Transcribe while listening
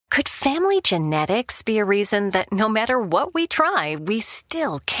Could family genetics be a reason that no matter what we try, we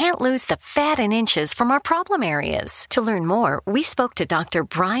still can't lose the fat and inches from our problem areas? To learn more, we spoke to Dr.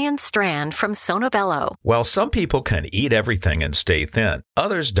 Brian Strand from Sonobello. While some people can eat everything and stay thin,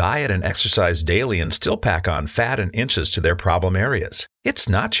 others diet and exercise daily and still pack on fat and inches to their problem areas. It's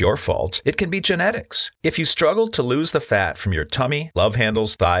not your fault. It can be genetics. If you struggle to lose the fat from your tummy, love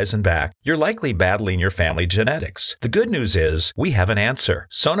handles, thighs, and back, you're likely battling your family genetics. The good news is we have an answer.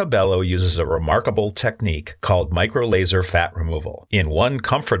 Sonobello uses a remarkable technique called microlaser fat removal. In one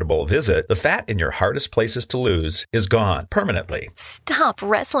comfortable visit, the fat in your hardest places to lose is gone permanently. Stop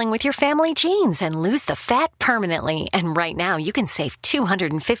wrestling with your family genes and lose the fat permanently. And right now, you can save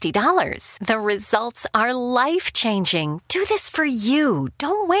 $250. The results are life-changing. Do this for you.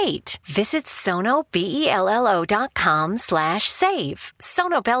 Don't wait. Visit sonobello.com/save.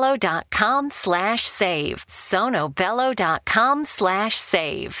 sonobello.com/save.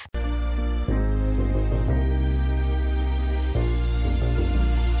 sonobello.com/save.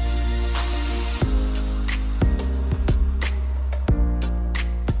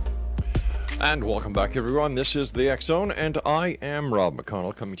 And welcome back, everyone. This is the X Zone, and I am Rob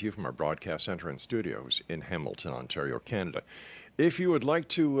McConnell, coming to you from our broadcast center and studios in Hamilton, Ontario, Canada. If you would like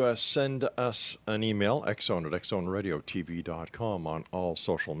to send us an email, xzone@xzoneradiotv.com, on all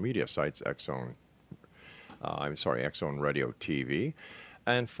social media sites, X Zone Radio TV.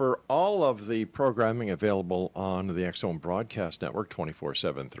 And for all of the programming available on the X Zone Broadcast Network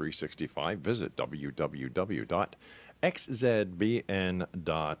 24/7, 365, visit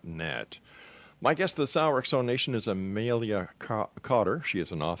www.xzbn.net. My guest this hour, X Zone Nation, is Amelia Cotter. She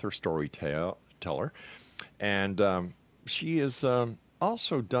is an author, storyteller, and she has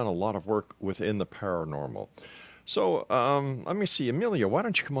also done a lot of work within the paranormal. So let me see. Amelia, why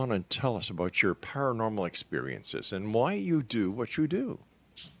don't you come on and tell us about your paranormal experiences and why you do what you do?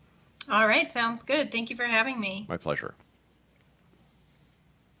 All right. Sounds good. Thank you for having me. My pleasure.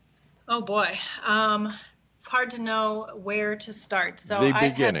 Oh, boy. It's hard to know where to start. So the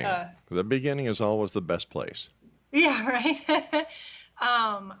beginning. The beginning is always the best place. Yeah, right.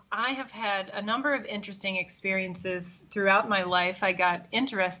 I have had a number of interesting experiences throughout my life. I got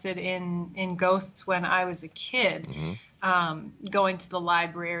interested in ghosts when I was a kid, going to the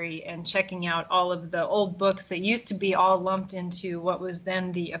library and checking out all of the old books that used to be all lumped into what was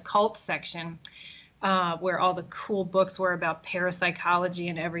then the occult section, where all the cool books were about parapsychology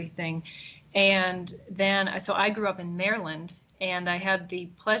and everything. And then, so I grew up in Maryland, and I had the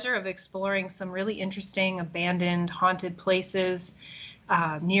pleasure of exploring some really interesting abandoned, haunted places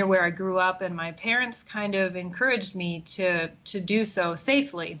near where I grew up, and my parents kind of encouraged me to do so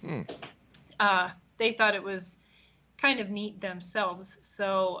safely. They thought it was kind of neat themselves,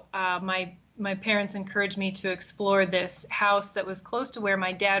 so my parents encouraged me to explore this house that was close to where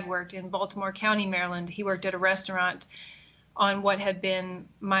my dad worked in Baltimore County, Maryland. He worked at a restaurant on what had been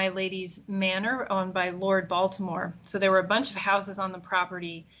My Lady's Manor, owned by Lord Baltimore. So there were a bunch of houses on the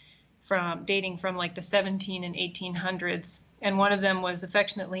property dating from like the 17 and 1800s. And one of them was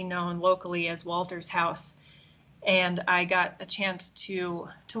affectionately known locally as Walter's House. And I got a chance to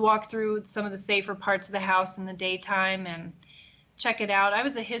walk through some of the safer parts of the house in the daytime and check it out. I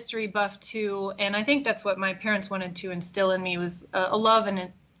was a history buff too, and I think that's what my parents wanted to instill in me, was a love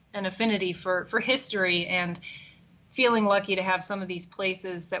and an affinity for history, and feeling lucky to have some of these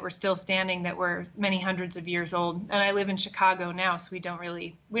places that were still standing that were many hundreds of years old. And I live in Chicago now, so we don't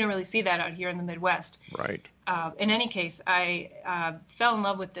really see that out here in the Midwest. Right. In any case, I fell in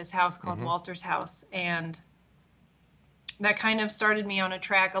love with this house called Walter's House, and that kind of started me on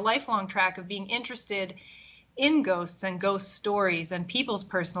a lifelong track of being interested in ghosts and ghost stories and people's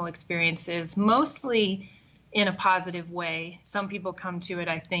personal experiences, mostly in a positive way. Some people come to it,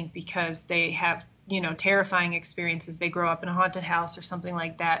 I think, because they have terrifying experiences. They grow up in a haunted house or something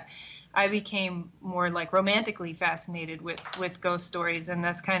like that. I became more like romantically fascinated with ghost stories, and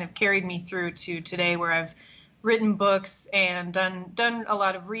that's kind of carried me through to today, where I've written books and done a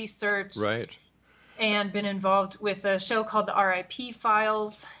lot of research. Right. And been involved with a show called the RIP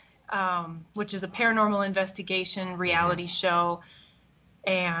Files, which is a paranormal investigation reality show,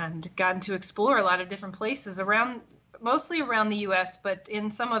 and gotten to explore a lot of different places mostly around the U.S., but in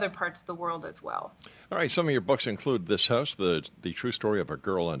some other parts of the world as well. All right, some of your books include This House, the True Story of a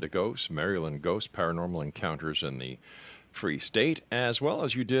Girl and a Ghost, Maryland Ghost, Paranormal Encounters in the Free State, as well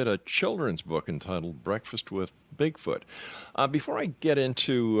as you did a children's book entitled Breakfast with Bigfoot. Before I get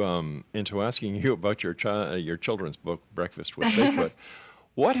into asking you about your children's book, Breakfast with Bigfoot,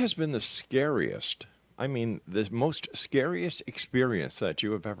 what has been the most scariest experience that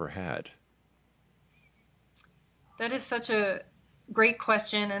you have ever had? That is such a great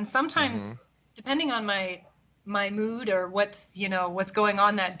question. And sometimes, depending on my mood or what's going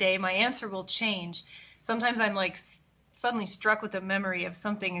on that day, my answer will change. Sometimes I'm like suddenly struck with a memory of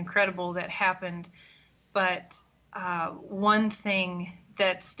something incredible that happened. But one thing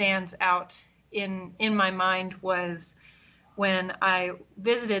that stands out in my mind was when I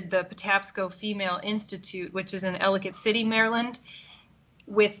visited the Patapsco Female Institute, which is in Ellicott City, Maryland.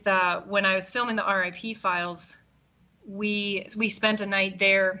 When I was filming the RIP files, we spent a night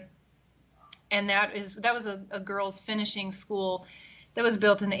there, and that was a girls' finishing school that was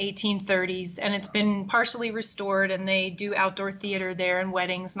built in the 1830s, and it's been partially restored, and they do outdoor theater there and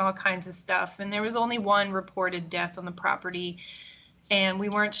weddings and all kinds of stuff. And there was only one reported death on the property, and we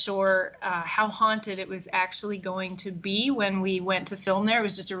weren't sure how haunted it was actually going to be when we went to film there. It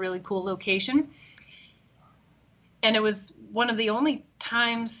was just a really cool location. And it was one of the only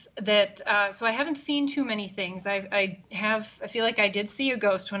times that, so I haven't seen too many things. I feel like I did see a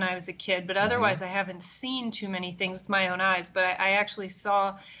ghost when I was a kid, but otherwise I haven't seen too many things with my own eyes. But I actually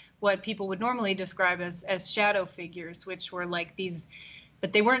saw what people would normally describe as shadow figures, which were like these,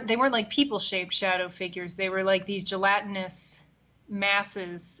 but they weren't like people-shaped shadow figures. They were like these gelatinous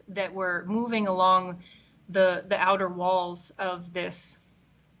masses that were moving along the outer walls of this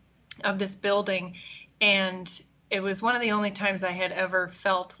building. And it was one of the only times I had ever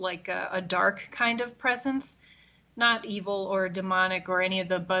felt like a dark kind of presence, not evil or demonic or any of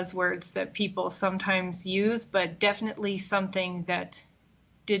the buzzwords that people sometimes use, but definitely something that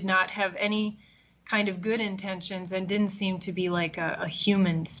did not have any kind of good intentions and didn't seem to be like a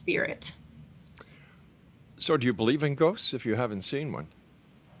human spirit. So do you believe in ghosts if you haven't seen one?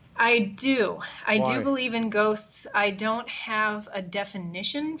 I do. I Why? do believe in ghosts. I don't have a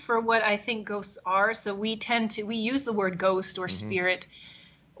definition for what I think ghosts are. So we use the word ghost or spirit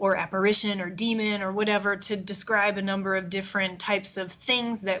or apparition or demon or whatever to describe a number of different types of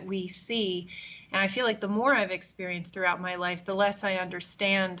things that we see. And I feel like the more I've experienced throughout my life, the less I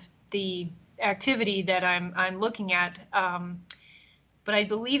understand the activity that I'm looking at. But I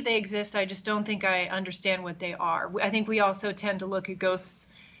believe they exist. I just don't think I understand what they are. I think we also tend to look at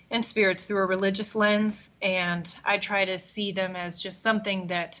ghosts and spirits through a religious lens, and I try to see them as just something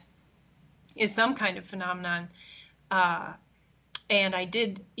that is some kind of phenomenon. And I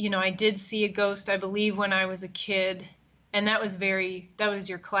did see a ghost, I believe, when I was a kid, and that was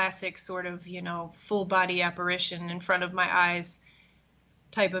your classic sort of, full body apparition in front of my eyes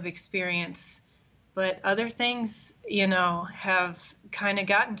type of experience. But other things, have kind of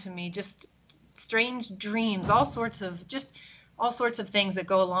gotten to me, just strange dreams, all sorts of things that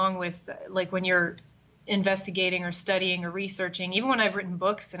go along with, like when you're investigating or studying or researching, even when I've written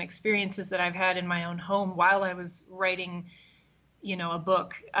books and experiences that I've had in my own home while I was writing, a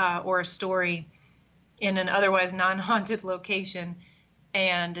book or a story in an otherwise non-haunted location.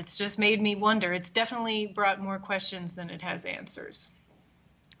 And it's just made me wonder. It's definitely brought more questions than it has answers.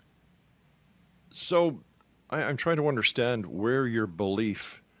 So I'm trying to understand where your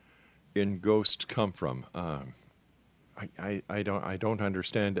belief in ghosts come from. I don't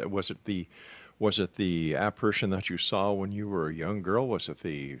understand. Was it the apparition that you saw when you were a young girl? Was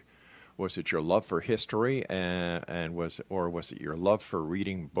it your love for history and was it your love for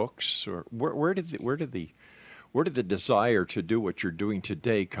reading books? Or where did the desire to do what you're doing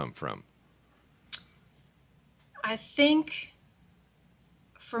today come from? I think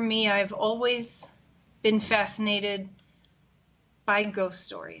for me, I've always been fascinated by ghost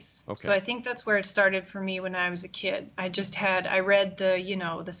stories. Okay. So I think that's where it started for me when I was a kid. I read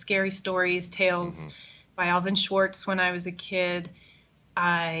the scary stories, tales by Alvin Schwartz when I was a kid.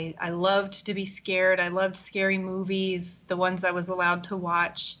 I loved to be scared. I loved scary movies, the ones I was allowed to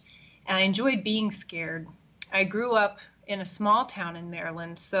watch. And I enjoyed being scared. I grew up in a small town in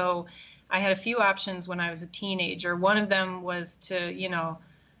Maryland, so I had a few options when I was a teenager. One of them was to,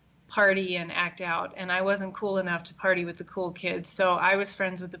 party and act out, and I wasn't cool enough to party with the cool kids, so I was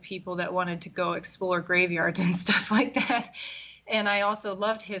friends with the people that wanted to go explore graveyards and stuff like that. And I also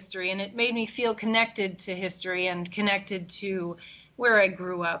loved history, and it made me feel connected to history and connected to where I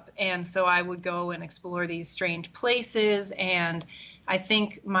grew up. And so I would go and explore these strange places, and I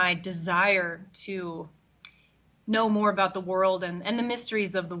think my desire to know more about the world and the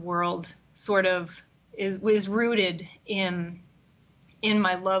mysteries of the world sort of was rooted in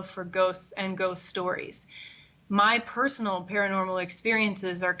my love for ghosts and ghost stories. My personal paranormal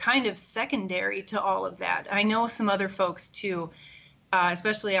experiences are kind of secondary to all of that. I know some other folks too,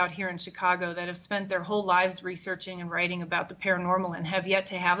 especially out here in Chicago, that have spent their whole lives researching and writing about the paranormal and have yet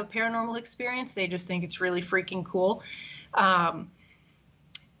to have a paranormal experience. They just think it's really freaking cool.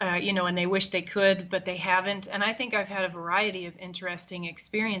 and they wish they could, but they haven't. And I think I've had a variety of interesting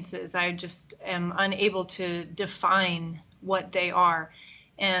experiences. I just am unable to define what they are.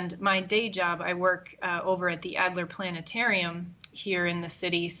 And my day job, I work over at the Adler Planetarium here in the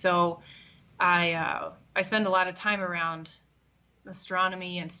city. So I spend a lot of time around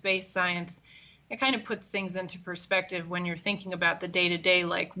astronomy and space science. It kind of puts things into perspective when you're thinking about the day-to-day,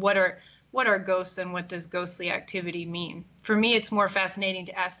 like what are ghosts and what does ghostly activity mean? For me, it's more fascinating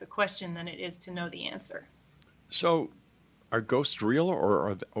to ask the question than it is to know the answer. So, are ghosts real,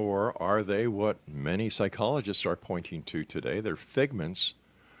 or are they what many psychologists are pointing to today? They're figments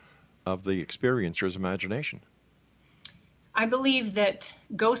of the experiencer's imagination. I believe that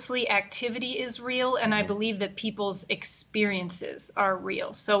ghostly activity is real, and I believe that people's experiences are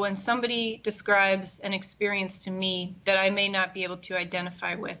real. So when somebody describes an experience to me that I may not be able to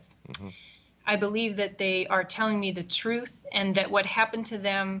identify with, I believe that they are telling me the truth, and that what happened to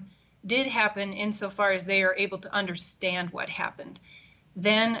them did happen insofar as they are able to understand what happened.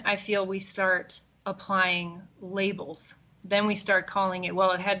 Then I feel we start applying labels. Then we start calling it,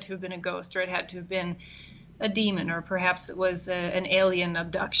 well, it had to have been a ghost, or it had to have been a demon, or perhaps it was an alien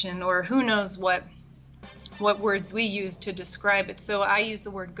abduction, or who knows what words we use to describe it. So I use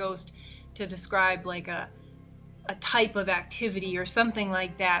the word ghost to describe like a type of activity or something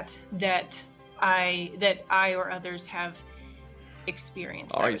like that that I or others have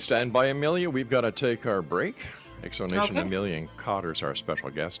experienced. All right, stand by, Amelia. We've got to take our break. Exonation, Okay. Amelia and Cotter is our special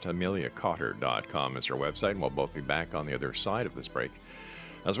guest. AmeliaCotter.com is our website, and we'll both be back on the other side of this break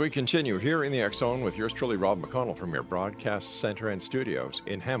as we continue here in the X Zone with yours truly, Rob McConnell, from your broadcast center and studios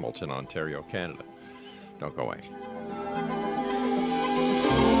in Hamilton, Ontario, Canada. Don't go away.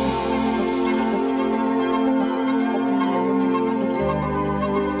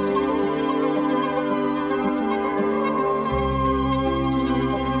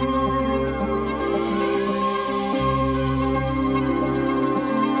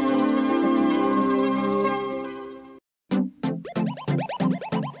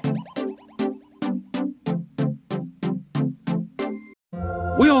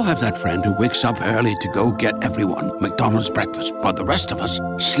 We all have that friend who wakes up early to go get everyone McDonald's breakfast, while the rest of us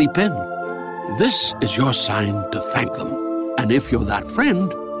sleep in. This is your sign to thank them. And if you're that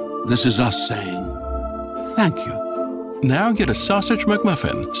friend, this is us saying thank you. Now get a sausage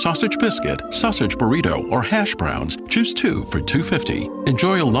McMuffin, sausage biscuit, sausage burrito, or hash browns. Choose 2 for $2.50.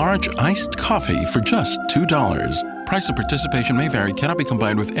 Enjoy a large iced coffee for just $2. Price and participation may vary. Cannot be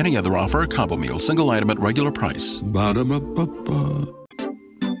combined with any other offer or combo meal. Single item at regular price. Ba-da-ba-ba-ba.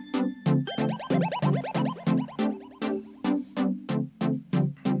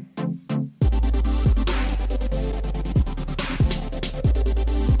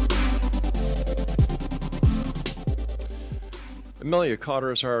 Amelia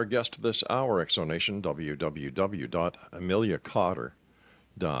Cotter is our guest this hour. Exonation,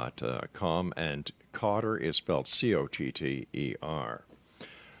 www.ameliacotter.com, and Cotter is spelled C-O-T-T-E-R.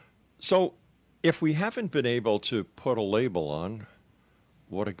 So, if we haven't been able to put a label on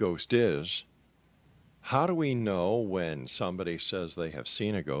what a ghost is, how do we know when somebody says they have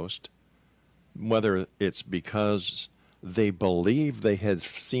seen a ghost, whether it's because they believe they have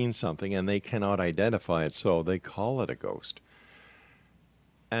seen something and they cannot identify it, so they call it a ghost?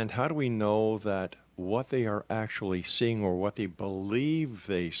 And how do we know that what they are actually seeing, or what they believe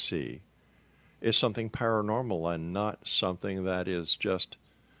they see, is something paranormal and not something that is just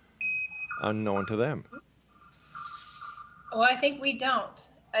unknown to them? Well, I think we don't.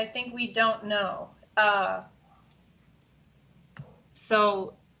 I think we don't know.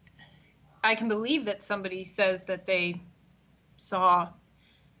 So I can believe that somebody says that they saw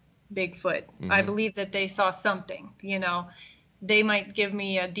Bigfoot. I believe that they saw something, They might give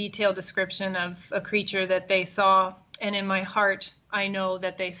me a detailed description of a creature that they saw, and in my heart, I know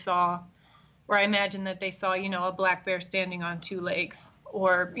that they saw, or I imagine that they saw, a black bear standing on 2 legs,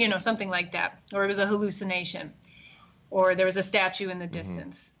 or, something like that, or it was a hallucination, or there was a statue in the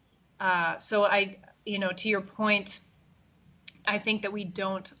distance. So to your point, I think that we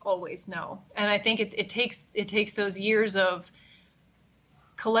don't always know, and I think it takes those years of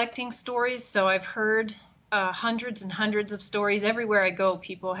collecting stories. So I've heard hundreds and hundreds of stories. Everywhere I go,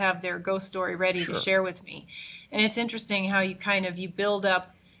 people have their ghost story ready to share with me. And it's interesting how you build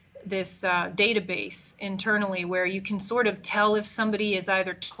up this database internally where you can sort of tell if somebody is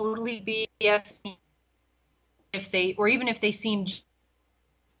either totally BS, or even if they seem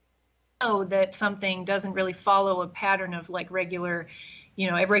know that something doesn't really follow a pattern of like regular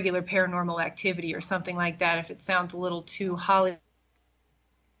paranormal activity or something like that. If it sounds a little too Hollywood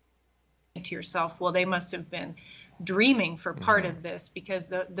to yourself, well, they must have been dreaming for part of this,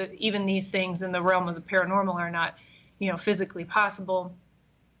 because even these things in the realm of the paranormal are not, physically possible,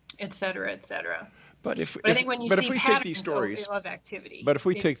 et cetera, et cetera. But if I think when you see patterns of activity. But if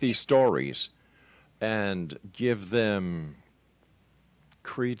we take these stories and give them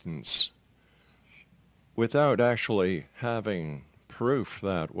credence without actually having proof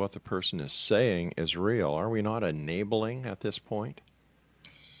that what the person is saying is real, are we not enabling at this point?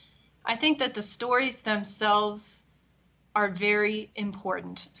 I think that the stories themselves are very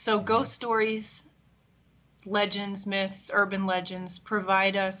important. So ghost stories, legends, myths, urban legends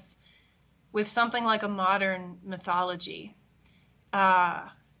provide us with something like a modern mythology.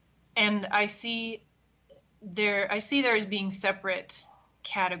 And I see there as being separate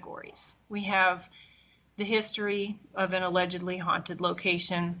categories. We have the history of an allegedly haunted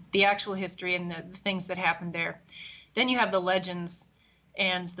location, the actual history and the things that happened there. Then you have the legends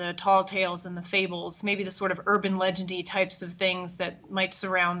and the tall tales and the fables, maybe the sort of urban legendy types of things that might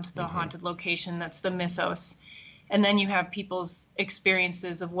surround the haunted location. That's the mythos. And then you have people's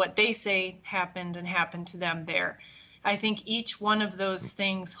experiences of what they say happened to them there. I think each one of those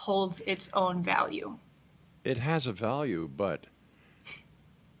things holds its own value. It has a value, but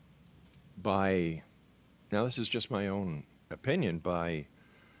now this is just my own opinion, by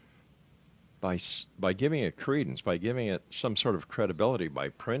giving it credence, by giving it some sort of credibility, by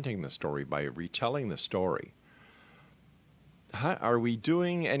printing the story, by retelling the story, are we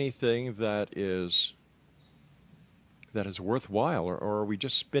doing anything that is worthwhile, or are we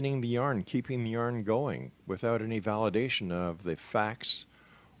just spinning the yarn, keeping the yarn going without any validation of the facts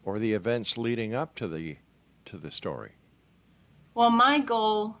or the events leading up to the story? Well, my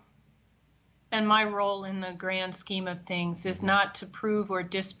goal and my role in the grand scheme of things is not to prove or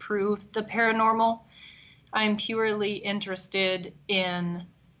disprove the paranormal. I'm purely interested in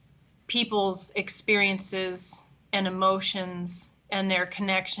people's experiences and emotions and their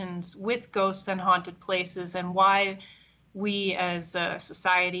connections with ghosts and haunted places, and why we as a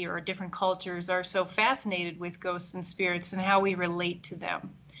society or different cultures are so fascinated with ghosts and spirits and how we relate to them.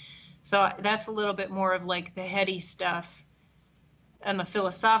 So that's a little bit more of like the heady stuff and the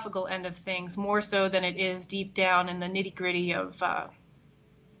philosophical end of things, more so than it is deep down in the nitty-gritty of,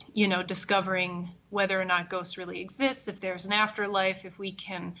 discovering whether or not ghosts really exist, if there's an afterlife, if we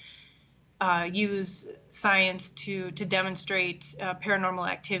can use science to demonstrate paranormal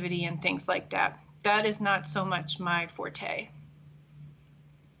activity and things like that. That is not so much my forte.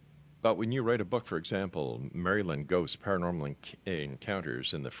 But when you write a book, for example, Maryland Ghosts, Paranormal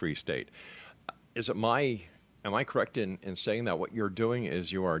Encounters in the Free State, am I correct in saying that what you're doing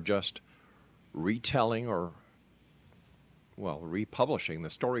is you are just retelling or, republishing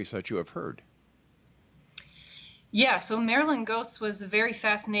the stories that you have heard? Yeah, so Maryland Ghosts was a very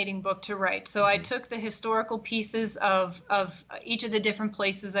fascinating book to write. So I took the historical pieces of each of the different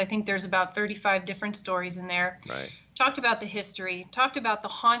places. I think there's about 35 different stories in there. Right. Talked about the history, talked about the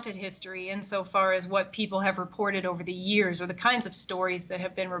haunted history insofar as what people have reported over the years or the kinds of stories that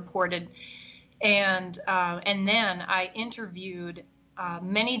have been reported. And then I interviewed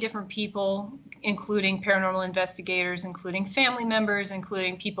many different people, including paranormal investigators, including family members,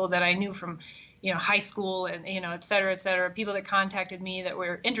 including people that I knew from high school and, et cetera, people that contacted me that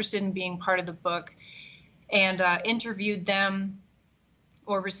were interested in being part of the book, and interviewed them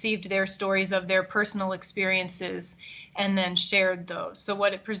or received their stories of their personal experiences and then shared those. So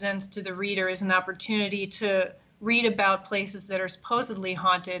what it presents to the reader is an opportunity to read about places that are supposedly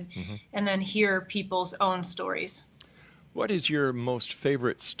haunted and then hear people's own stories. What is your most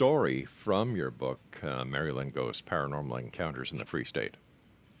favorite story from your book, Maryland Ghosts, Paranormal Encounters in the Free State?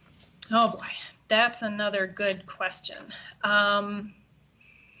 Oh boy, that's another good question. I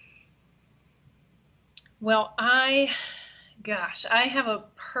have a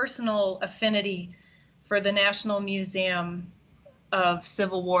personal affinity for the National Museum of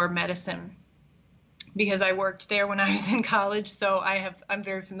Civil War Medicine because I worked there when I was in college, so I'm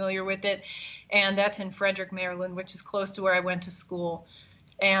very familiar with it. And that's in Frederick, Maryland, which is close to where I went to school.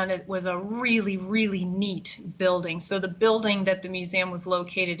 And it was a really, really neat building. So the building that the museum was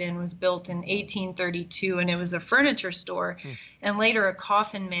located in was built in 1832, and it was a furniture store and later a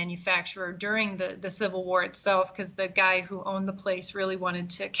coffin manufacturer during the Civil War itself, because the guy who owned the place really wanted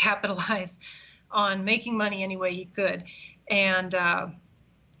to capitalize on making money any way he could. And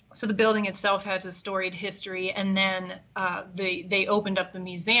so the building itself has a storied history, and then they opened up the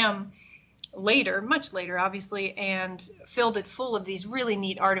museum later, much later, obviously, and filled it full of these really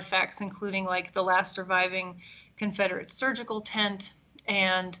neat artifacts, including like the last surviving Confederate surgical tent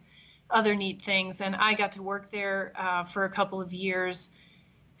and other neat things. And I got to work there for a couple of years.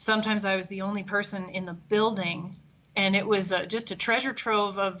 Sometimes I was the only person in the building And it was just a treasure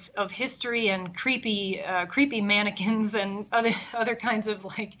trove of history and creepy mannequins and other kinds of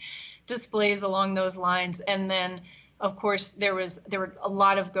like displays along those lines. And then, of course, there were a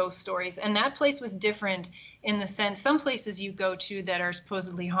lot of ghost stories. And that place was different in the sense, some places you go to that are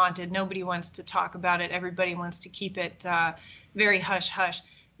supposedly haunted, nobody wants to talk about it. Everybody wants to keep it very hush-hush.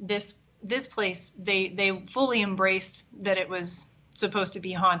 This place, they fully embraced that it was supposed to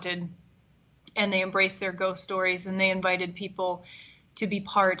be haunted. And they embraced their ghost stories, and they invited people to be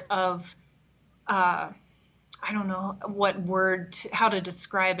part of, I don't know how to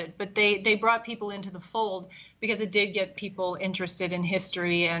describe it, but they brought people into the fold because it did get people interested in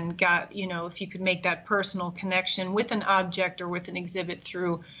history and got, if you could make that personal connection with an object or with an exhibit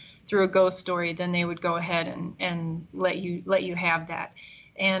through a ghost story, then they would go ahead and let you have that.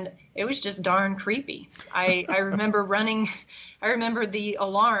 And it was just darn creepy. I remember I remember the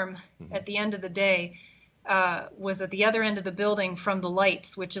alarm at the end of the day was at the other end of the building from the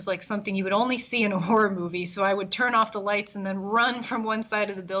lights, which is like something you would only see in a horror movie. So I would turn off the lights and then run from one side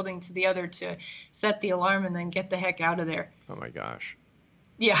of the building to the other to set the alarm and then get the heck out of there. Oh my gosh.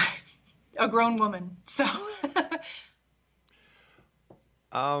 Yeah, a grown woman. So.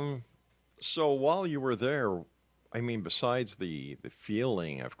 So while you were there, I mean, besides the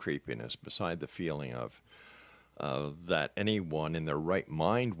feeling of creepiness, beside the feeling of that anyone in their right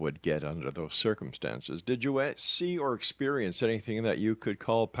mind would get under those circumstances, did you see or experience anything that you could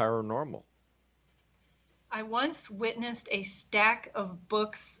call paranormal? I once witnessed a stack of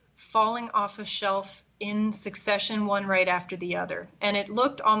books falling off a shelf in succession, one right after the other. And it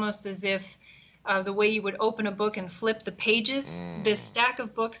looked almost as if the way you would open a book and flip the pages, this stack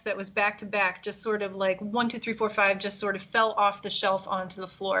of books that was back to back, just sort of like 1, 2, 3, 4, 5, just sort of fell off the shelf onto the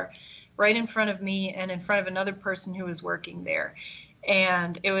floor right in front of me and in front of another person who was working there.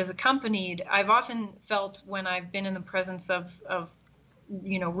 And it was accompanied, I've often felt when I've been in the presence of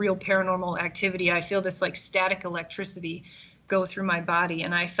real paranormal activity, I feel this like static electricity go through my body.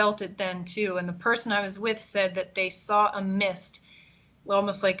 And I felt it then too. And the person I was with said that they saw a mist,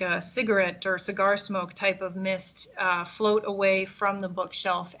 almost like a cigarette or cigar smoke type of mist, float away from the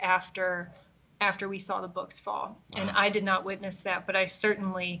bookshelf after we saw the books fall. And I did not witness that, but I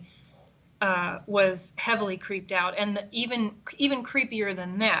certainly was heavily creeped out. And even creepier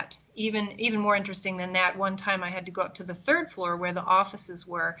than that, even more interesting than that, one time I had to go up to the 3rd floor where the offices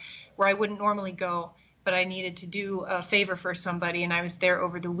were, where I wouldn't normally go, but I needed to do a favor for somebody, and I was there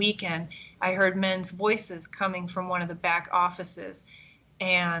over the weekend. I heard men's voices coming from one of the back offices.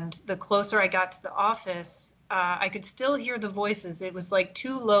 And the closer I got to the office, I could still hear the voices. It was like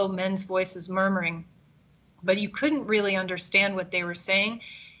 2 low men's voices murmuring, but you couldn't really understand what they were saying.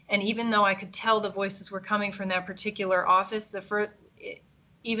 And even though I could tell the voices were coming from that particular office,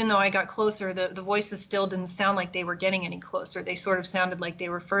 even though I got closer, the voices still didn't sound like they were getting any closer. They sort of sounded like they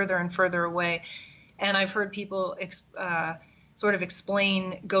were further and further away. And I've heard people sort of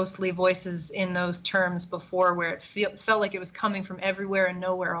explain ghostly voices in those terms before, where it felt like it was coming from everywhere and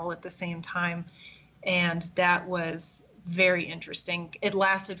nowhere all at the same time. And that was very interesting. It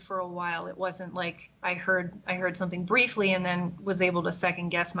lasted for a while. It wasn't like I heard something briefly and then was able to second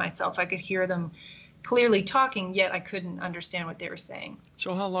guess myself. I could hear them clearly talking, yet I couldn't understand what they were saying.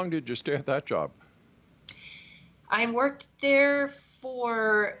 So how long did you stay at that job? I worked there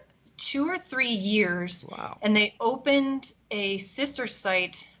for 2 or 3 years. Wow. And they opened a sister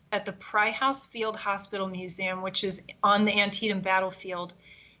site at the Pry House Field Hospital Museum, which is on the Antietam battlefield.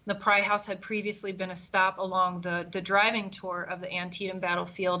 The Pry House had previously been a stop along the driving tour of the Antietam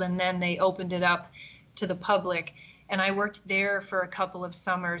battlefield, and then they opened it up to the public. And I worked there for a couple of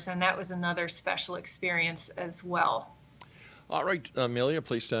summers, and that was another special experience as well. All right, Amelia,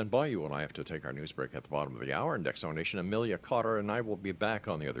 please stand by. You and I have to take our news break at the bottom of the hour. Next on Nation, Amelia Cotter and I will be back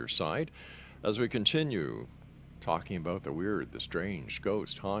on the other side as we continue talking about the weird, the strange,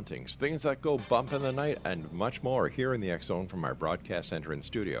 ghost hauntings, things that go bump in the night, and much more here in the X-Zone from our broadcast center and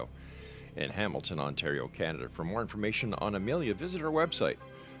studio in Hamilton, Ontario, Canada. For more information on Amelia, visit our website,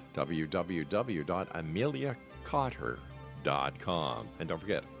 www.ameliacotter.com. And don't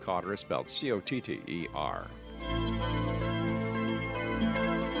forget, Cotter is spelled C-O-T-T-E-R.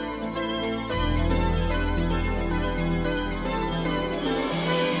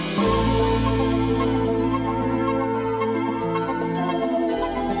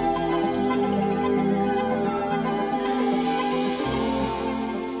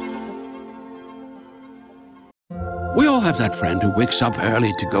 We all have that friend who wakes up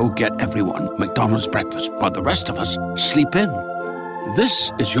early to go get everyone McDonald's breakfast, while the rest of us sleep in.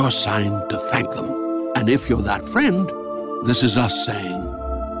 This is your sign to thank them. And if you're that friend, this is us saying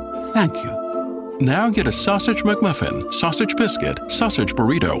thank you. Now get a sausage McMuffin, sausage biscuit, sausage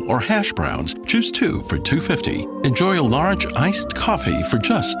burrito, or hash browns. Choose 2 for $2.50. Enjoy a large iced coffee for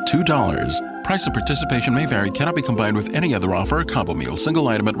just $2. Price and participation may vary. Cannot be combined with any other offer or combo meal. Single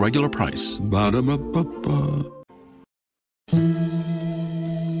item at regular price. Ba-da-ba-ba-ba.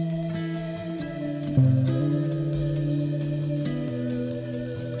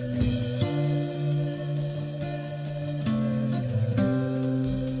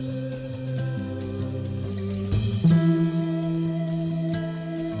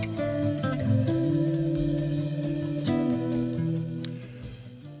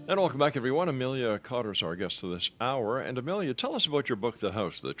 And welcome back, everyone. Amelia Cotter is our guest for this hour. And Amelia, tell us about your book, The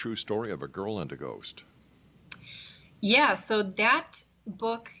House, The True Story of a Girl and a Ghost. Yeah, so that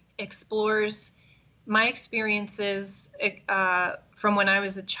book explores my experiences from when I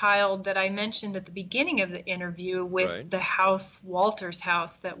was a child that I mentioned at the beginning of the interview with the house, Walter's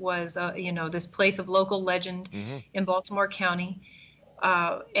house, that was, this place of local legend in Baltimore County.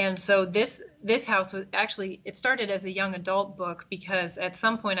 And so this house was actually, it started as a young adult book because at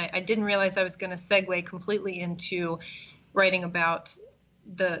some point I didn't realize I was going to segue completely into writing about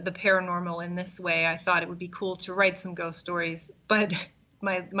the paranormal in this way. I thought it would be cool to write some ghost stories, but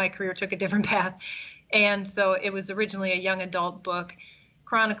my career took a different path. And so it was originally a young adult book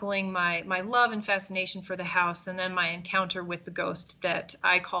chronicling my love and fascination for the house, and then my encounter with the ghost that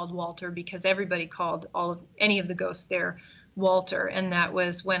I called Walter, because everybody called any of the ghosts there Walter. And that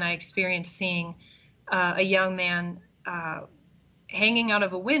was when I experienced seeing a young man hanging out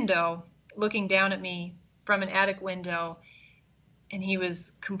of a window, looking down at me from an attic window, and he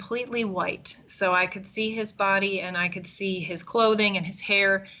was completely white. So I could see his body and I could see his clothing and his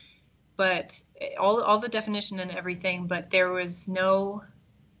hair, but all the definition and everything, but there was no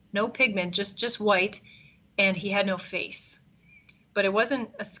pigment, just white, and he had no face. But it wasn't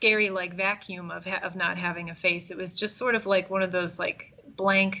a scary like vacuum of not having a face. It was just sort of like one of those like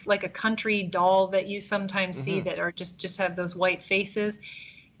blank, like a country doll that you sometimes see that are just have those white faces.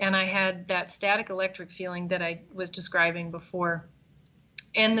 And I had that static electric feeling that I was describing before.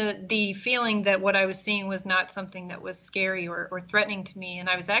 And the feeling that what I was seeing was not something that was scary or threatening to me. And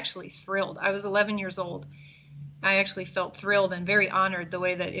I was actually thrilled. I was 11 years old. I actually felt thrilled and very honored, the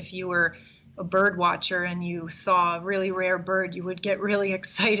way that if you were a bird watcher and you saw a really rare bird, you would get really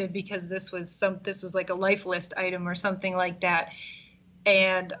excited because this was like a life list item or something like that.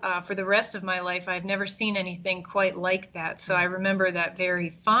 And for the rest of my life, I've never seen anything quite like that. So I remember that very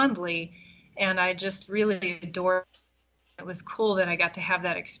fondly, and I just really adored it. It was cool that I got to have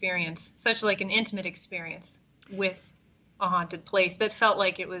that experience, such like an intimate experience with a haunted place that felt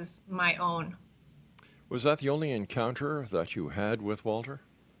like it was my own. Was that the only encounter that you had with Walter?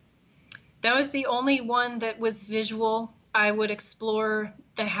 That was the only one that was visual. I would explore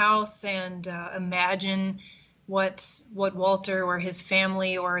the house and imagine what Walter or his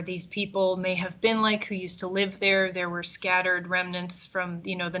family or these people may have been like who used to live there. There were scattered remnants from,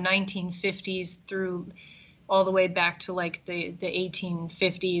 the 1950s through all the way back to like the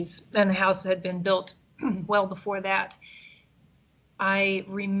 1850s, and the house had been built well before that. I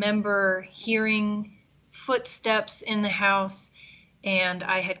remember hearing footsteps in the house, and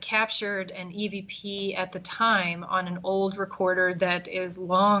I had captured an EVP at the time on an old recorder that is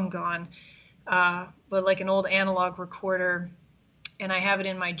long gone, but like an old analog recorder. And I have it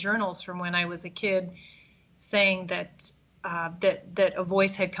in my journals from when I was a kid, saying that that a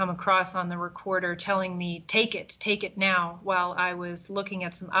voice had come across on the recorder telling me, take it now, while I was looking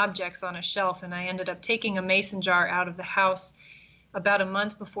at some objects on a shelf. And I ended up taking a mason jar out of the house about a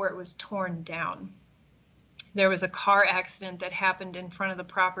month before it was torn down. There was a car accident that happened in front of the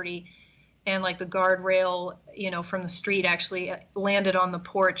property, and like the guardrail, from the street actually landed on the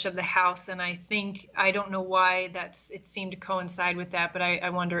porch of the house. And I don't know why it seemed to coincide with that, but I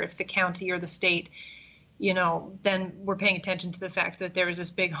wonder if the county or the state, then we're paying attention to the fact that there was this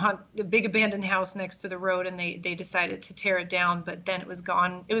big abandoned house next to the road, and they decided to tear it down, but then it was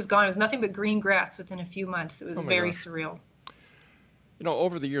gone. It was gone. It was nothing but green grass within a few months. It was very surreal.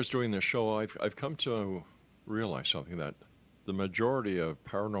 Over the years doing this show, I've come to realize something, that the majority of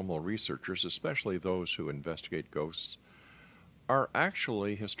paranormal researchers, especially those who investigate ghosts, are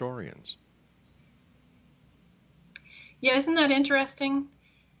actually historians. Yeah, isn't that interesting?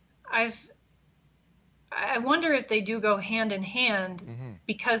 I wonder if they do go hand in hand,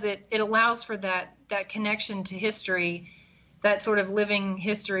 because it allows for that connection to history, that sort of living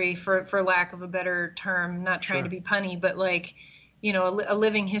history, for lack of a better term, not trying to be punny, but like, a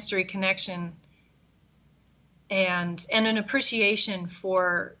living history connection, and an appreciation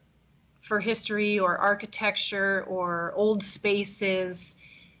for history or architecture or old spaces.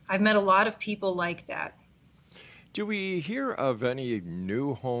 I've met a lot of people like that. Do we hear of any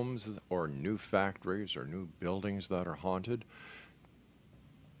new homes or new factories or new buildings that are haunted?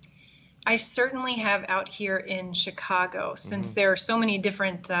 I certainly have out here in Chicago, since there are so many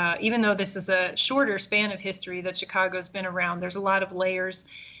different, even though this is a shorter span of history that Chicago's been around, there's a lot of layers,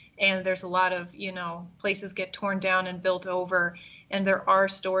 and there's a lot of, places get torn down and built over. And there are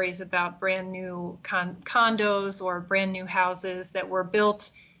stories about brand new condos or brand new houses that were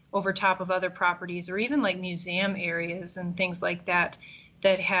built over top of other properties, or even like museum areas and things like that,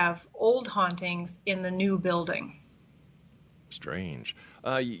 that have old hauntings in the new building. Strange.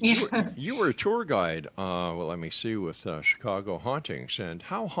 You were a tour guide, let me see, with Chicago Hauntings. And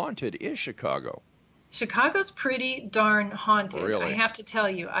how haunted is Chicago? Chicago's pretty darn haunted. Really? I have to tell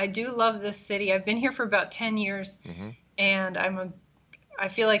you. I do love this city. I've been here for about 10 years, and I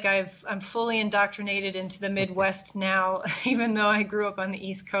feel like I'm fully indoctrinated into the Midwest now, even though I grew up on the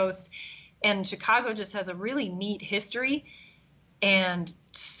East Coast. And Chicago just has a really neat history and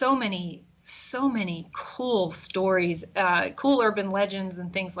so many cool stories, cool urban legends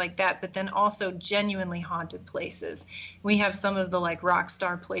and things like that, but then also genuinely haunted places. We have some of the like rock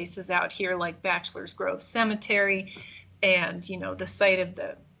star places out here, like Bachelor's Grove Cemetery, and the site of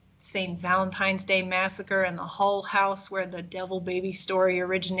the St. Valentine's Day Massacre, and the Hull House where the Devil Baby story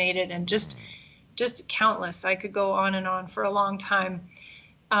originated, and just countless. I could go on and on for a long time.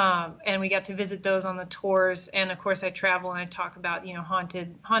 And we got to visit those on the tours. And of course I travel and I talk about,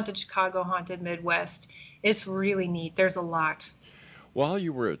 haunted Chicago, haunted Midwest. It's really neat. There's a lot. While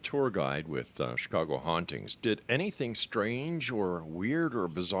you were a tour guide with Chicago Hauntings, did anything strange or weird or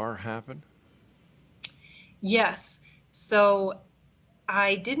bizarre happen? Yes. So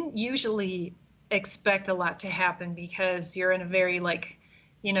I didn't usually expect a lot to happen, because you're in a very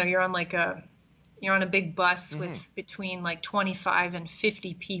you're on a big bus with between like 25 and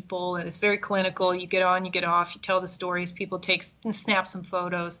 50 people, and it's very clinical. You get on, you get off, you tell the stories, people take and snap some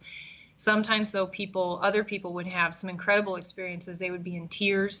photos. Sometimes though, other people would have some incredible experiences. They would be in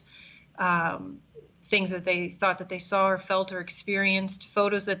tears, things that they thought that they saw or felt or experienced,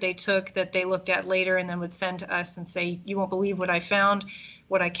 photos that they took that they looked at later and then would send to us and say, you won't believe what I found,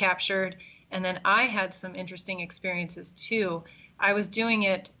 what I captured. And then I had some interesting experiences too. I was doing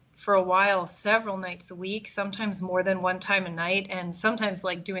it for a while, several nights a week, sometimes more than one time a night, and sometimes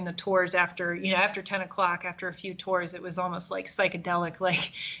like doing the tours after 10 o'clock, after a few tours, it was almost like psychedelic,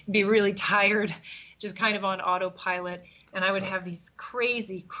 like be really tired, just kind of on autopilot. And I would have these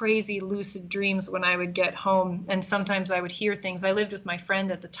crazy, crazy lucid dreams when I would get home. And sometimes I would hear things. I lived with my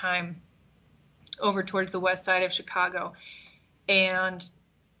friend at the time over towards the west side of Chicago, and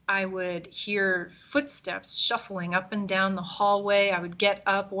I would hear footsteps shuffling up and down the hallway. I would get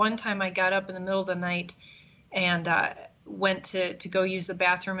up. One time I got up in the middle of the night and went to go use the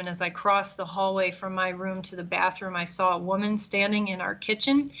bathroom. And as I crossed the hallway from my room to the bathroom, I saw a woman standing in our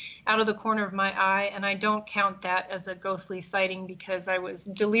kitchen out of the corner of my eye. And I don't count that as a ghostly sighting, because I was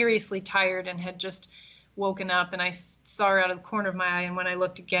deliriously tired and had just woken up, and I saw her out of the corner of my eye. And when I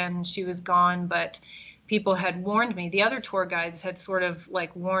looked again, she was gone. But people had warned me. The other tour guides had sort of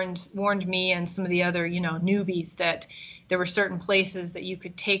like warned me and some of the other, newbies, that there were certain places that you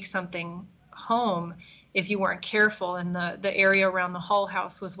could take something home if you weren't careful. And the area around the Hull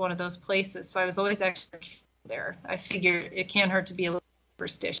House was one of those places. So I was always actually there. I figured it can't hurt to be a little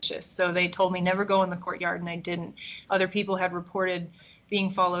superstitious. So they told me never go in the courtyard, and I didn't. Other people had reported being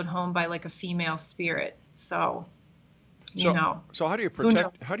followed home by like a female spirit. So So how do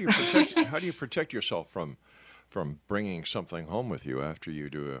you protect yourself from bringing something home with you after you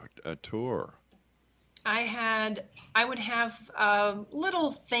do a tour? I would have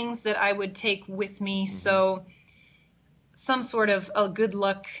little things that I would take with me. So some sort of a good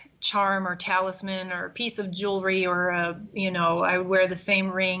luck charm or talisman or a piece of jewelry, or I would wear the same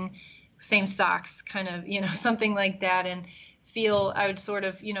ring, same socks, kind of, something like that. And I would sort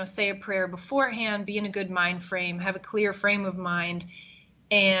of, say a prayer beforehand, be in a good mind frame, have a clear frame of mind,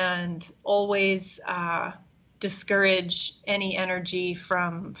 and always discourage any energy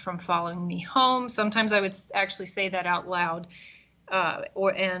from following me home. Sometimes I would actually say that out loud,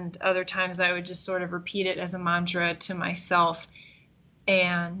 and other times I would just sort of repeat it as a mantra to myself.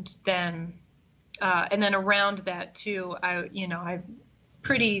 And then around that too,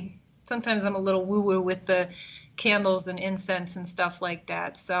 sometimes I'm a little woo-woo with the candles and incense and stuff like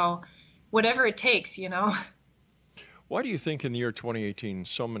that. So whatever it takes, Why do you think in the year 2018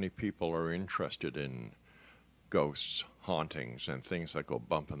 so many people are interested in ghosts, hauntings, and things that go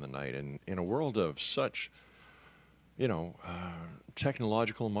bump in the night, and in a world of such,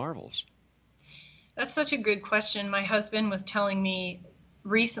 technological marvels? That's such a good question. My husband was telling me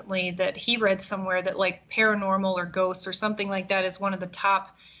recently that he read somewhere that like paranormal or ghosts or something like that is one of the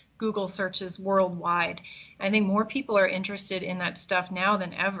top Google searches worldwide. I think more people are interested in that stuff now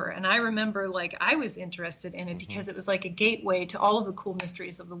than ever. And I remember like I was interested in it because it was like a gateway to all of the cool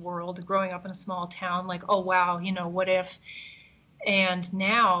mysteries of the world. Growing up in a small town, like, oh wow, you know, what if? And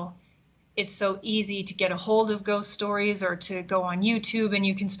now it's so easy to get a hold of ghost stories or to go on YouTube and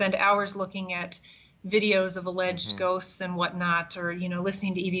you can spend hours looking at videos of alleged ghosts and whatnot, or, you know,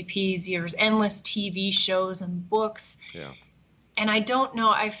 listening to EVPs. There's endless TV shows and books. Yeah. And I don't know,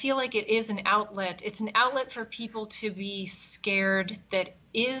 I feel like it is an outlet. It's an outlet for people to be scared that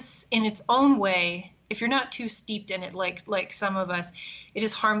is in its own way, if you're not too steeped in it like some of us, it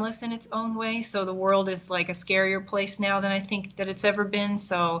is harmless in its own way. So the world is like a scarier place now than I think that it's ever been.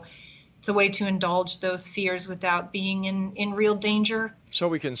 So it's a way to indulge those fears without being in real danger. So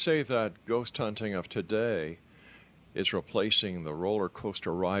we can say that ghost hunting of today is replacing the roller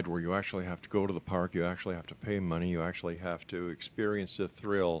coaster ride where you actually have to go to the park, you actually have to pay money, you actually have to experience the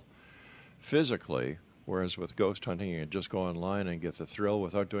thrill physically, whereas with ghost hunting you can just go online and get the thrill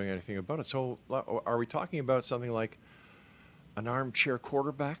without doing anything about it. So are we talking about something like an armchair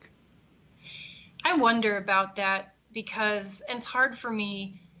quarterback? I wonder about that because, and it's hard for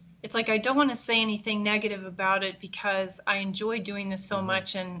me, it's like I don't want to say anything negative about it because I enjoy doing this so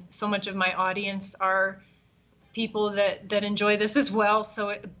much, and so much of my audience are people that enjoy this as well.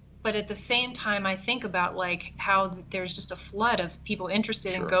 So, but at the same time, I think about like how there's just a flood of people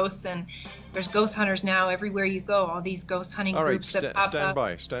interested in ghosts, and there's ghost hunters now everywhere you go. All these ghost hunting groups that pop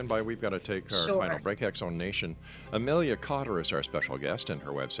up. Stand by. We've got to take our final break. X Zone Nation. Amelia Cotter is our special guest, and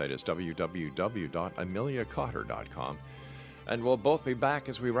her website is www.ameliacotter.com. And we'll both be back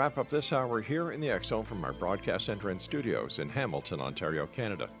as we wrap up this hour here in the X Zone from our broadcast center and studios in Hamilton, Ontario,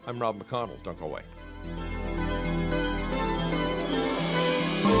 Canada. I'm Rob McConnell. Don't go away.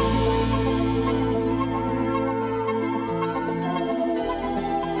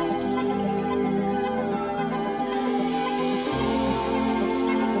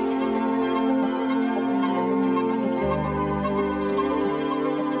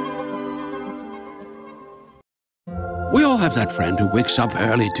 We all have that friend who wakes up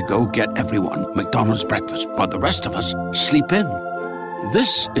early to go get everyone McDonald's breakfast, while the rest of us sleep in.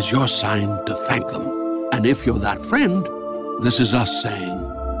 This is your sign to thank them. And if you're that friend, this is us saying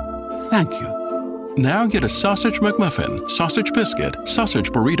thank you. Now get a sausage McMuffin, sausage biscuit,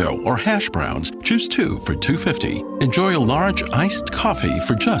 sausage burrito, or hash browns. Choose 2 for $2.50. Enjoy a large iced coffee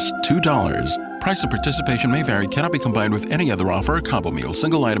for just $2. Price and participation may vary. Cannot be combined with any other offer or combo meal.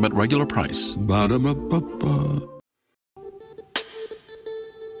 Single item at regular price. Ba-da-ba-ba-ba.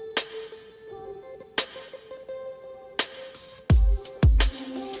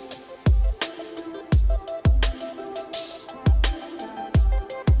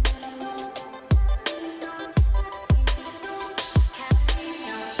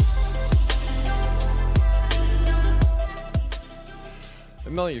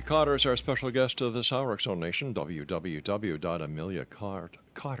 Amelia Cotter is our special guest of this hour, X Zone Nation,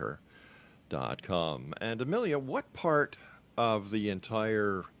 www.ameliacotter.com. And Amelia, what part of the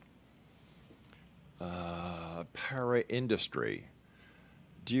entire para-industry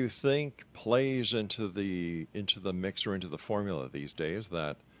do you think plays into the mix or into the formula these days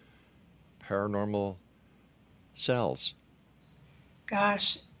that paranormal sells?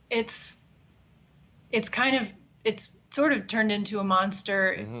 Gosh, it's sort of turned into a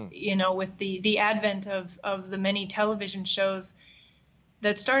monster, you know, with the advent of the many television shows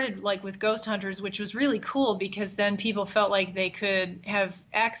that started like with ghost hunters, which was really cool because then people felt like they could have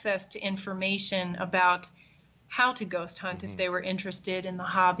access to information about how to ghost hunt if they were interested in the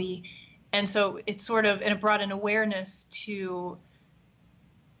hobby. And so it brought an awareness to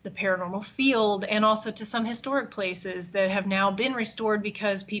the paranormal field and also to some historic places that have now been restored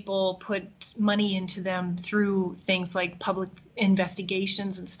because people put money into them through things like public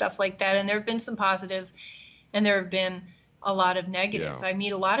investigations and stuff like that. And there have been some positives and there have been a lot of negatives. Yeah. I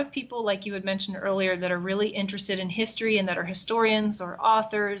meet a lot of people, like you had mentioned earlier, that are really interested in history and that are historians or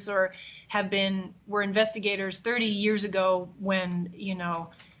authors or were investigators 30 years ago when it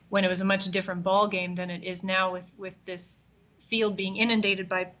was a much different ball game than it is now with this field being inundated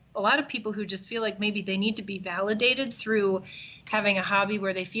by a lot of people who just feel like maybe they need to be validated through having a hobby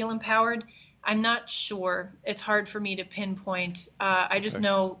where they feel empowered. I'm not sure. It's hard for me to pinpoint. I just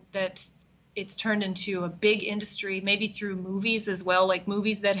know that it's turned into a big industry, maybe through movies as well, like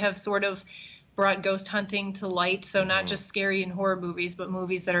movies that have sort of brought ghost hunting to light. So not just scary and horror movies, but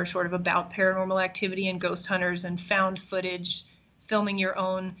movies that are sort of about paranormal activity and ghost hunters and found footage, filming your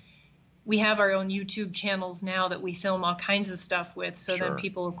own we have our own YouTube channels now that we film all kinds of stuff with. So then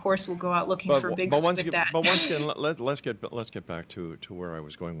people, of course, will go out looking for Bigfoot with that. But once again, let's get back to where I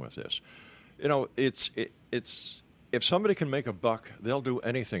was going with this. You know, it's if somebody can make a buck, they'll do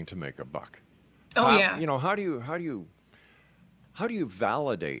anything to make a buck. You know, how do you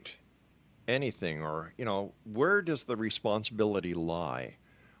validate anything, or, you know, where does the responsibility lie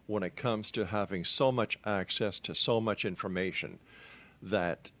when it comes to having so much access to so much information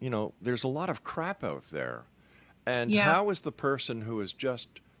that, you know, there's a lot of crap out there? And how is the person who has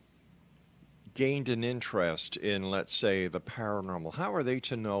just gained an interest in, let's say, the paranormal, how are they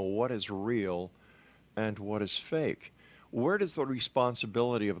to know what is real and what is fake? Where does the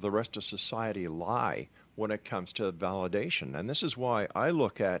responsibility of the rest of society lie when it comes to validation? And this is why I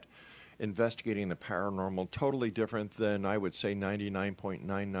look at investigating the paranormal totally different than I would say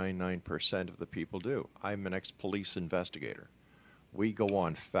 99.999% of the people do. I'm an ex-police investigator. We go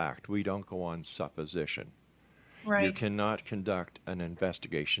on fact. We don't go on supposition. Right. You cannot conduct an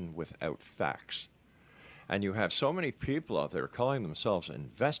investigation without facts. And you have so many people out there calling themselves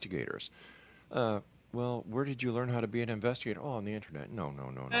investigators. Well, where did you learn how to be an investigator? Oh, on the internet. No.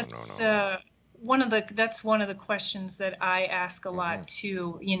 That's one of the questions that I ask a lot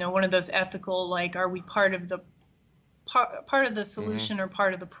too. You know, one of those ethical, like, are we part of the solution or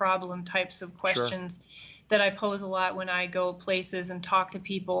part of the problem types of questions that I pose a lot when I go places and talk to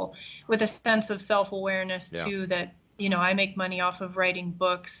people, with a sense of self-awareness too, that, you know, I make money off of writing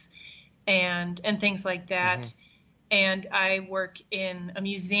books and things like that. And I work in a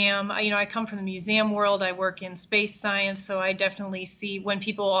museum. You know, I come from the museum world. I work in space science. So I definitely see when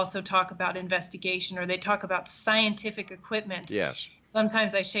people also talk about investigation or they talk about scientific equipment. Yes.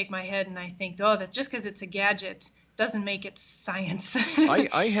 Sometimes I shake my head and I think, oh, that's just because it's a gadget doesn't make it science.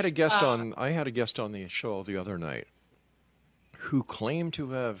 I had a guest on the show the other night who claimed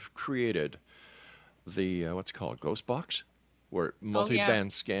to have created the what's it called, ghost box, where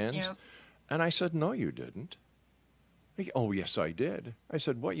multi-band scans. Yeah. And I said, no, you didn't. Oh, yes, I did. I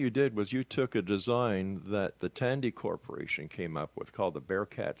said, what you did was you took a design that the Tandy Corporation came up with called the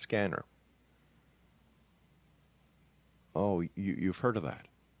Bearcat Scanner. Oh, you've heard of that?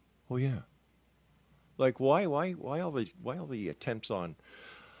 Oh, yeah. Like, why all the attempts on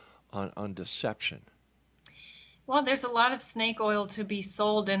deception? Well, there's a lot of snake oil to be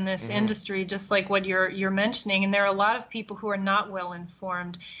sold in this industry, just like what you're mentioning. And there are a lot of people who are not well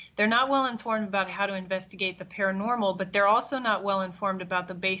informed. They're not well informed about how to investigate the paranormal, but they're also not well informed about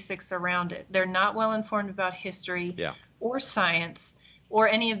the basics around it. They're not well informed about history or science or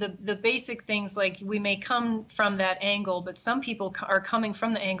any of the basic things. Like, we may come from that angle, but some people are coming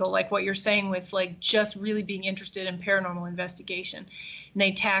from the angle, like what you're saying, with like just really being interested in paranormal investigation. And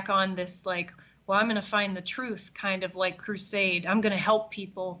they tack on this, like, well, I'm going to find the truth, kind of like crusade. I'm going to help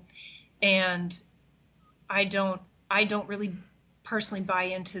people. And I don't really personally buy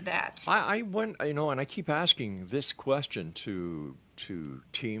into that. I went, you know, and I keep asking this question to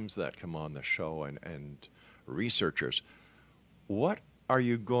teams that come on the show and researchers. What are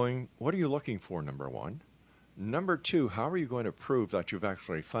you looking for, number one? Number two, how are you going to prove that you've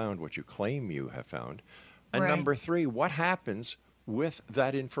actually found what you claim you have found? And number three, what happens with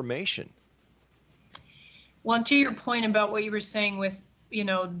that information? Well, to your point about what you were saying with, you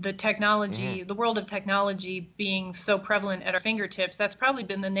know, the technology, the world of technology being so prevalent at our fingertips, that's probably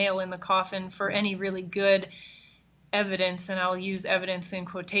been the nail in the coffin for any really good evidence, and I'll use evidence in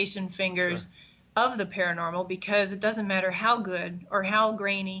quotation fingers, of the paranormal, because it doesn't matter how good or how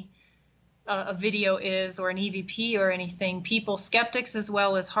grainy a video is or an EVP or anything. People, skeptics as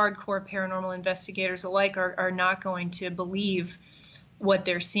well as hardcore paranormal investigators alike, are not going to believe what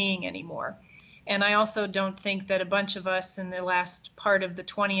they're seeing anymore. And I also don't think that a bunch of us in the last part of the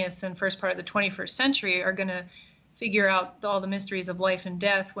 20th and first part of the 21st century are going to figure out all the mysteries of life and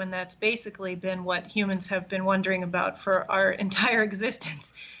death, when that's basically been what humans have been wondering about for our entire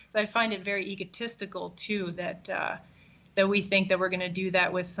existence. So I find it very egotistical too that we think that we're going to do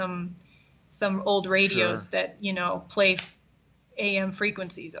that with some old radios that, you know, play AM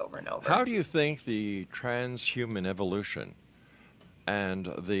frequencies over and over. How do you think the transhuman evolution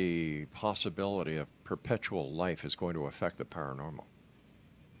and the possibility of perpetual life is going to affect the paranormal?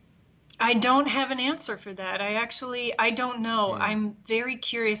 I don't have an answer for that. I don't know. I'm very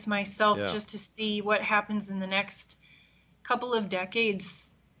curious myself just to see what happens in the next couple of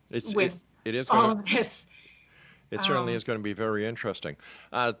decades with all of this. It certainly is going to be very interesting.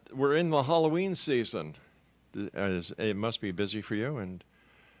 We're in the Halloween season. It must be busy for you. And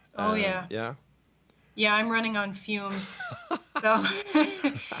yeah. Yeah. Yeah, I'm running on fumes. So,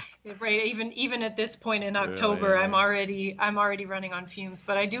 right, even at this point in October, Yeah. I'm already running on fumes.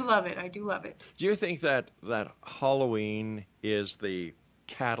 But I do love it. I do love it. Do you think that Halloween is the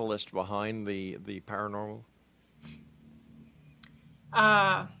catalyst behind the paranormal?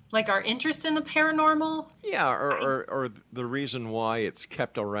 Like our interest in the paranormal. Yeah, or the reason why it's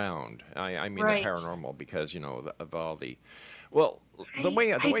kept around. I mean Right. the paranormal, because of all the, well, the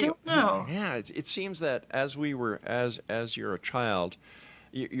way I don't know. Yeah, it seems that as you're a child,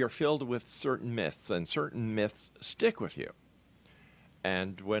 you're filled with certain myths, and certain myths stick with you.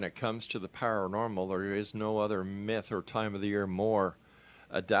 And when it comes to the paranormal, there is no other myth or time of the year more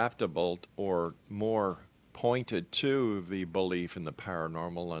adaptable or more pointed to the belief in the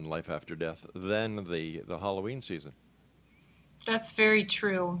paranormal and life after death than the Halloween season. That's very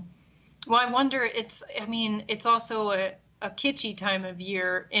true. Well, I wonder, it's also a kitschy time of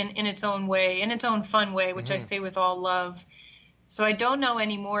year in its own way, in its own fun way, which I say with all love. So I don't know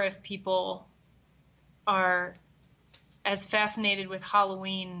anymore if people are as fascinated with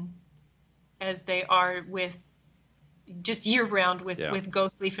Halloween as they are with just year round with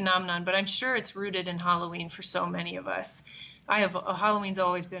ghostly phenomenon, but I'm sure it's rooted in Halloween for so many of us. Halloween's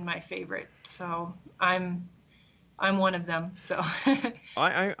always been my favorite, so I'm one of them. So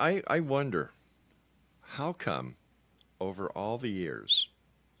I wonder how come over all the years,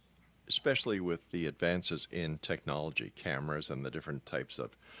 especially with the advances in technology, cameras, and the different types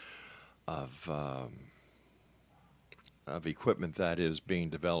of equipment that is being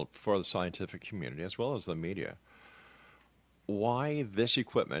developed for the scientific community as well as the media, why this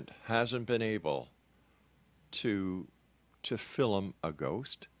equipment hasn't been able to film a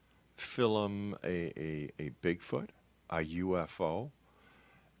ghost, film a Bigfoot, a UFO,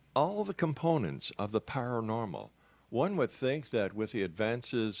 all the components of the paranormal. One would think that with the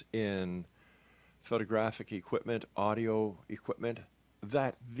advances in photographic equipment, audio equipment,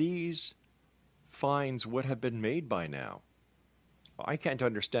 that these finds would have been made by now. I can't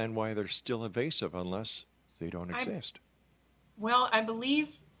understand why they're still evasive unless they don't exist. Well, I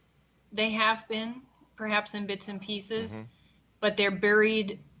believe they have been, perhaps in bits and pieces, but they're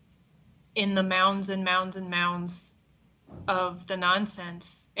buried in the mounds and mounds and mounds of the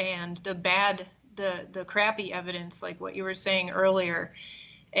nonsense and the crappy evidence, like what you were saying earlier.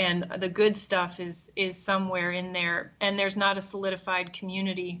 And the good stuff is somewhere in there. And there's not a solidified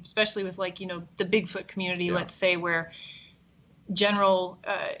community, especially with the Bigfoot community, let's say, where general,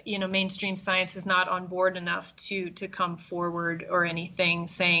 mainstream science is not on board enough to come forward or anything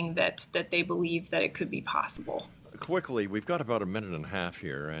saying that they believe that it could be possible. Quickly, we've got about a minute and a half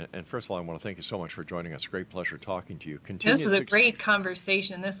here. And first of all, I want to thank you so much for joining us. Great pleasure talking to you. This is a great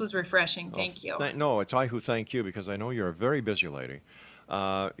conversation. This was refreshing. Thank you. No, it's I who thank you, because I know you're a very busy lady.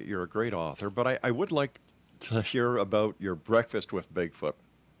 You're a great author. But I would like to hear about your Breakfast with Bigfoot.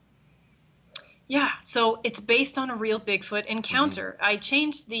 Yeah, so it's based on a real Bigfoot encounter. I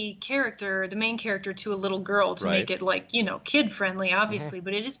changed the main character, to a little girl to make it kid-friendly, obviously,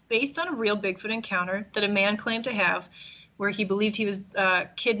 but it is based on a real Bigfoot encounter that a man claimed to have, where he believed he was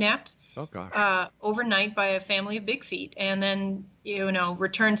kidnapped overnight by a family of Big Feet, and then,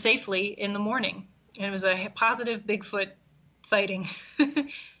 returned safely in the morning. And it was a positive Bigfoot sighting.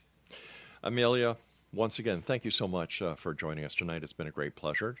 Amelia, once again, thank you so much for joining us tonight. It's been a great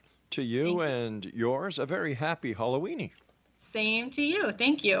pleasure. To you and yours, a very happy Halloweeny. Same to you.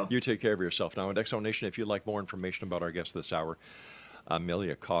 Thank you. You take care of yourself. Now, at X Zone Nation, if you'd like more information about our guest this hour,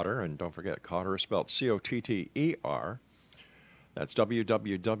 Amelia Cotter, and don't forget, Cotter is spelled COTTER. That's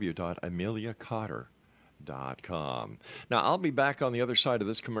www.ameliacotter.com. Now, I'll be back on the other side of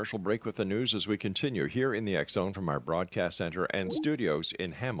this commercial break with the news as we continue here in the X Zone from our broadcast center and studios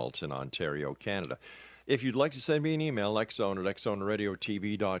in Hamilton, Ontario, Canada. If you'd like to send me an email, xzone at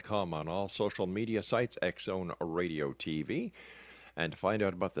xzoneradiotv.com, on all social media sites, Xzone Radio TV. And to find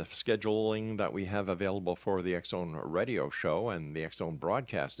out about the scheduling that we have available for the Xzone Radio Show and the Xzone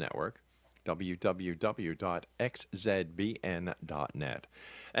Broadcast Network, www.xzbn.net.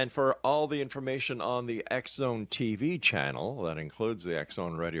 And for all the information on the Xzone TV channel, that includes the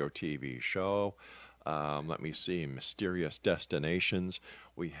Xzone Radio TV show, let me see, Mysterious Destinations.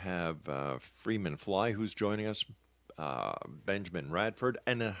 We have Freeman Fly, who's joining us, Benjamin Radford,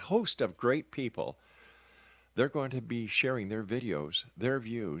 and a host of great people. They're going to be sharing their videos, their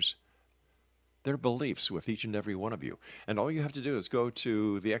views, their beliefs with each and every one of you. And all you have to do is go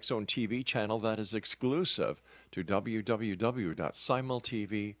to the Xzone TV channel that is exclusive to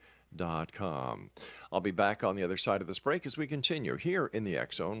www.simultv.com. I'll be back on the other side of this break as we continue here in the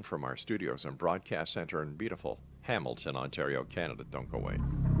X Zone from our studios and broadcast center in beautiful Hamilton, Ontario, Canada. Don't go away.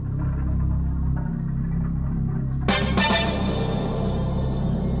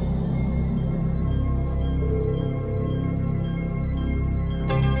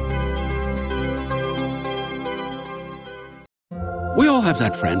 We all have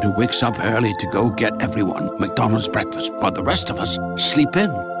that friend who wakes up early to go get everyone McDonald's breakfast, while the rest of us sleep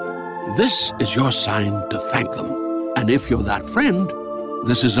in. This is your sign to thank them. And if you're that friend,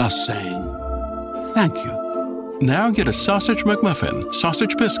 this is us saying thank you. Now get a sausage McMuffin,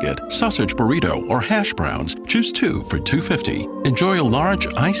 sausage biscuit, sausage burrito, or hash browns. Choose 2 for $2.50. Enjoy a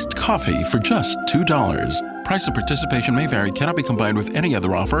large iced coffee for just $2. Price and participation may vary. Cannot be combined with any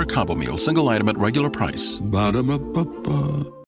other offer or combo meal. Single item at regular price. Ba-da-ba-ba-ba.